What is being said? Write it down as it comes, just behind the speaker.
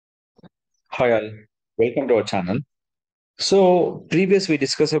Hi all, welcome to our channel. So previous we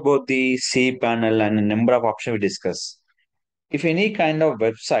discussed about the C panel and a number of options we discussed. If any kind of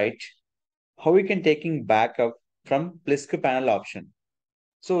website, how we can taking backup from plesk panel option.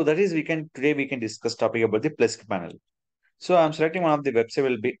 So that is today we can discuss topic about the plesk panel. So I'm selecting one of the website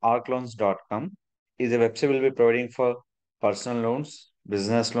will be arcloans.com. Is a website will be providing for personal loans,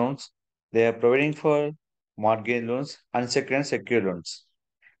 business loans. They are providing for mortgage loans, unsecured and secure loans.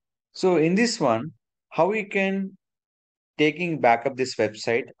 So in this one, how we can taking backup this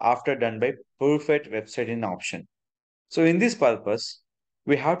website after done by perfect website in option. So in this purpose,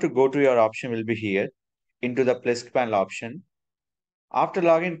 we have to go to your option will be here into the plesk panel option. After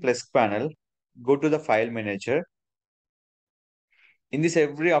login plesk panel, go to the file manager. In this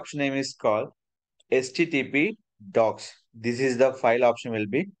every option name is called HTTP docs. This is the file option will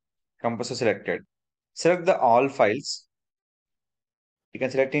be compulsory selected. Select the all files. You can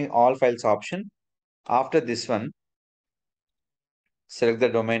selecting all files option. After this one, select the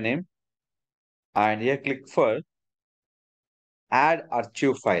domain name and here click for add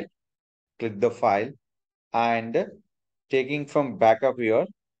archive file. Click the file and taking from backup your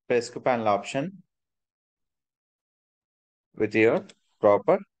plesk panel option with your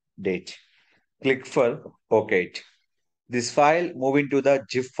proper date. Click for OK. This file move into the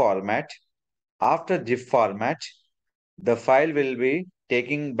GIF format. After GIF format, the file will be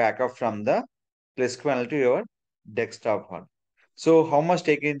taking backup from the plesk panel to your desktop one. So how much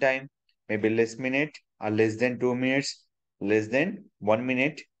taking time? Maybe less minute or less than 2 minutes, less than 1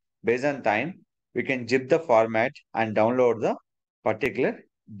 minute. Based on time, we can zip the format and download the particular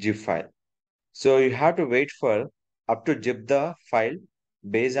GIF file. So you have to wait for up to zip the file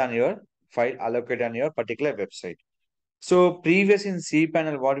based on your file allocated on your particular website. So previous in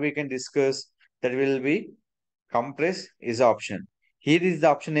cPanel, what we can discuss that will be compress is option. Here is the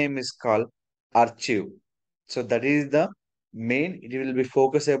option name is called archive. So that is the main, it will be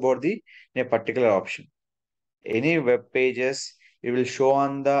focused about the in a particular option. Any web pages, it will show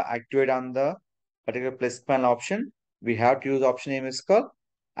on the activate on the particular plesk panel option. We have to use option name is called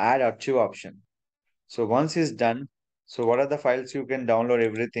add archive option. So once is done, so what are the files you can download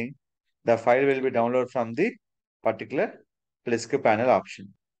everything? The file will be downloaded from the particular plesk panel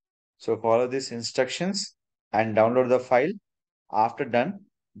option. So follow these instructions and download the file. After done,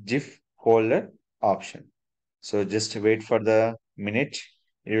 GIF folder option. So just wait for the minute.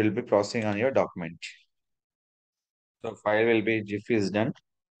 It will be processing on your document. So file will be GIF is done.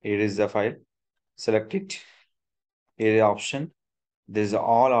 Here is the file. Select it. Here is option. These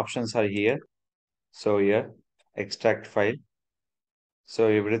all options are here. So here extract file. So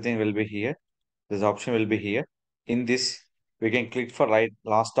everything will be here. This option will be here. In this, we can click for right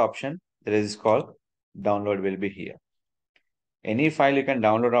last option. That is called download will be here. Any file you can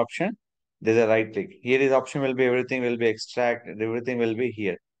download option, there's a right click. Here is option will be everything will be extract, everything will be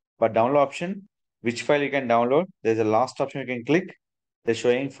here. But download option, which file you can download, there's a last option you can click. The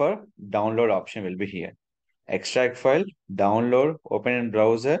showing for download option will be here. Extract file, download, open in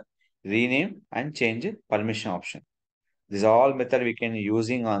browser, rename and change permission option. These are all method we can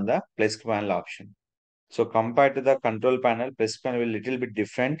using on the plesk panel option. So compared to the control panel, plesk panel will little bit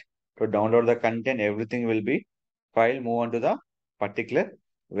different. To download the content, everything will be file move on to the particular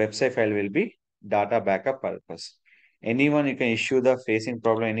website file will be data backup purpose. Anyone you can issue the facing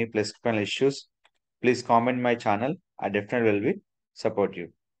problem, any plesk panel issues, please comment my channel. I definitely will be support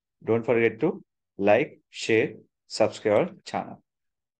you. Don't forget to like, share, subscribe our channel.